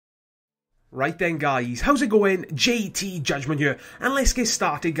Right then guys, how's it going? JTJudgment here, and let's get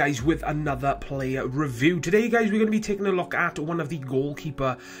started guys with another player review. Today guys, we're going to be taking a look at one of the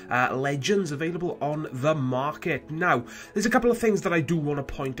goalkeeper legends available on the market. Now, there's a couple of things that I do want to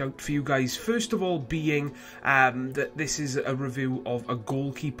point out for you guys. First of all being that this is a review of a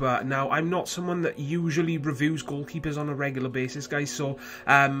goalkeeper. Now, I'm not someone that usually reviews goalkeepers on a regular basis guys, so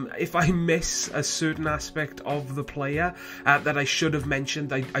if I miss a certain aspect of the player that I should have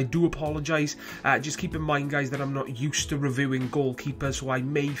mentioned, I do apologise. Just keep in mind guys that I'm not used to reviewing goalkeepers, so I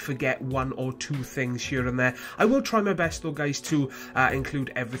may forget one or two things here and there. I will try my best though guys to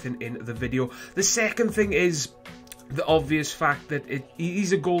include everything in the video. The second thing is the obvious fact that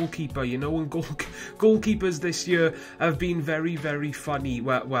he's a goalkeeper, you know, and goalkeepers this year have been very, very funny.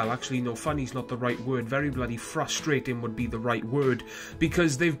 Well, actually, no, funny's not the right word. Very bloody frustrating would be the right word,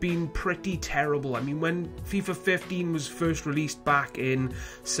 because they've been pretty terrible. I mean, when FIFA 15 was first released back in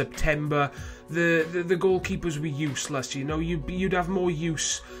September, the goalkeepers were useless, you know. You'd have more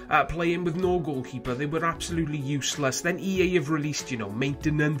use playing with no goalkeeper. They were absolutely useless. Then EA have released, you know,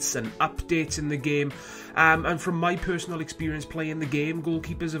 maintenance and updates in the game, and from my personal experience playing the game,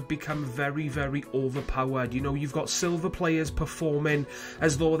 goalkeepers have become very, very overpowered. You know, you've got silver players performing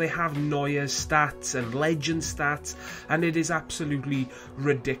as though they have Neuer's stats and legend stats, and it is absolutely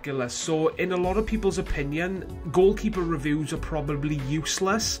ridiculous. So in a lot of people's opinion, goalkeeper reviews are probably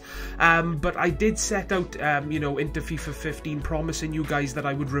useless, but I did set out, you know, into FIFA 15 promising you guys that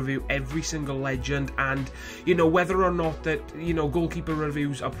I would review every single legend, and, you know, whether or not that, you know, goalkeeper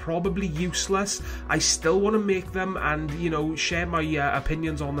reviews are probably useless, I still want to make them and, you know, share my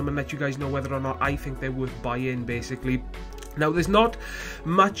opinions on them and let you guys know whether or not I think they're worth buying, basically. Now, there's not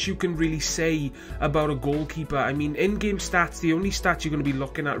much you can really say about a goalkeeper. I mean, in-game stats, the only stats you're going to be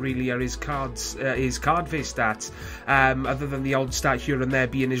looking at really are his card face stats, other than the odd stat here and there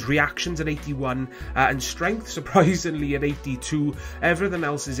being his reactions at 81 and strength, surprisingly, at 82. Everything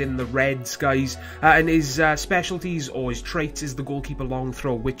else is in the reds, guys. And his specialties or his traits is the goalkeeper long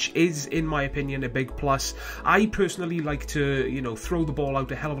throw, which is, in my opinion, a big plus. I personally like to, you know, throw the ball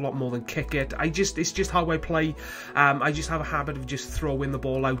out a hell of a lot more than kick it. It's just how I play. I just have a habit of just throwing the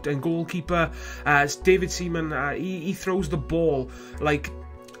ball out, and goalkeeper David Seaman, he throws the ball like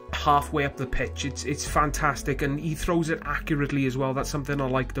halfway up the pitch. It's fantastic, and he throws it accurately as well. That's something I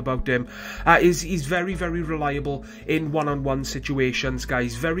liked about him. He's very, very reliable in one-on-one situations,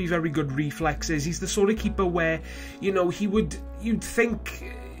 guys. Very, very good reflexes. He's the sort of keeper where, you know, you'd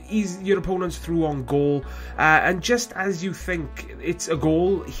think he's your opponent's through on goal, and just as you think it's a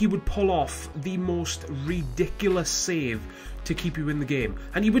goal, he would pull off the most ridiculous save to keep you in the game,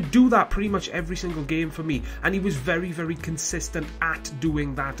 and he would do that pretty much every single game for me, and he was very, very consistent at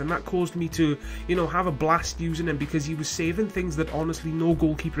doing that, and that caused me to, you know, have a blast using him, because he was saving things that honestly no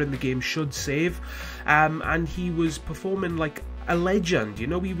goalkeeper in the game should save, and he was performing like a legend. You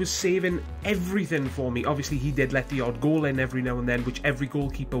know, he was saving everything for me. Obviously, he did let the odd goal in every now and then, which every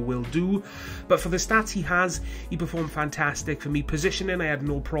goalkeeper will do, but for the stats he performed fantastic for me. Positioning, I had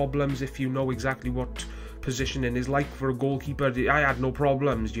no problems. If you know exactly what positioning is like for a goalkeeper, I had no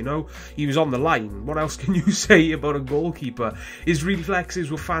problems, you know. He was on the line. What else can you say about a goalkeeper? His reflexes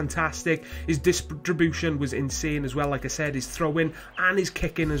were fantastic. His distribution was insane as well. Like I said, his throwing and his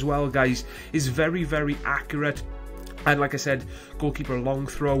kicking as well, guys, is very, very accurate. And like I said, goalkeeper long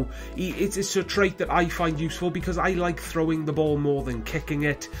throw, it's a trait that I find useful because I like throwing the ball more than kicking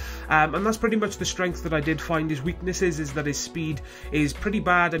it. And that's pretty much the strength that I did find. His weaknesses is that his speed is pretty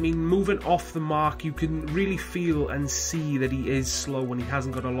bad. I mean, moving off the mark, you can really feel and see that he is slow when he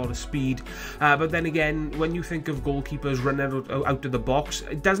hasn't got a lot of speed. But then again, when you think of goalkeepers running out of the box,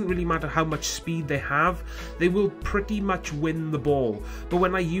 it doesn't really matter how much speed they have. They will pretty much win the ball. But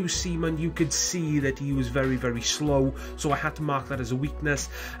when I used Seaman, you could see that he was very, very slow. So I had to mark that as a weakness,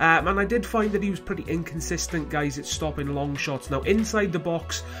 and I did find that he was pretty inconsistent, guys, at stopping long shots. Now, inside the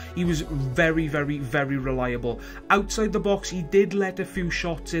box, he was very, very, very reliable. Outside the box, he did let a few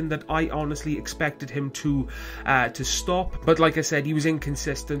shots in that I honestly expected him to stop, but like I said, he was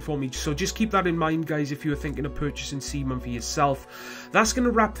inconsistent for me. So just keep that in mind, guys, if you're thinking of purchasing Seaman for yourself. That's going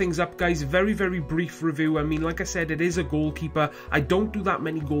to wrap things up, guys. Very, very brief review. I mean, like I said, it is a goalkeeper. I don't do that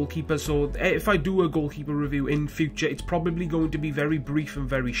many goalkeepers, so if I do a goalkeeper review in future, future. It's probably going to be very brief and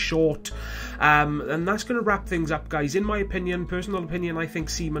very short. And that's going to wrap things up, guys. In my opinion, personal opinion, I think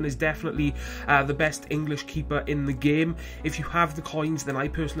Seaman is definitely the best English keeper in the game. If you have the coins, then I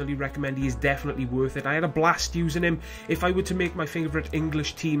personally recommend he is definitely worth it. I had a blast using him. If I were to make my favourite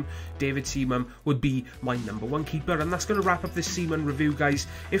English team, David Seaman would be my #1 keeper. And that's going to wrap up this Seaman review, guys.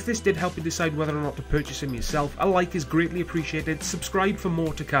 If this did help you decide whether or not to purchase him yourself, a like is greatly appreciated. Subscribe for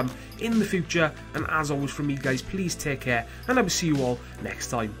more to come in the future. And as always from me, guys, please take care, and I will see you all next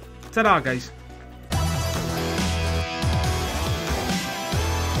time. Ta-da, guys.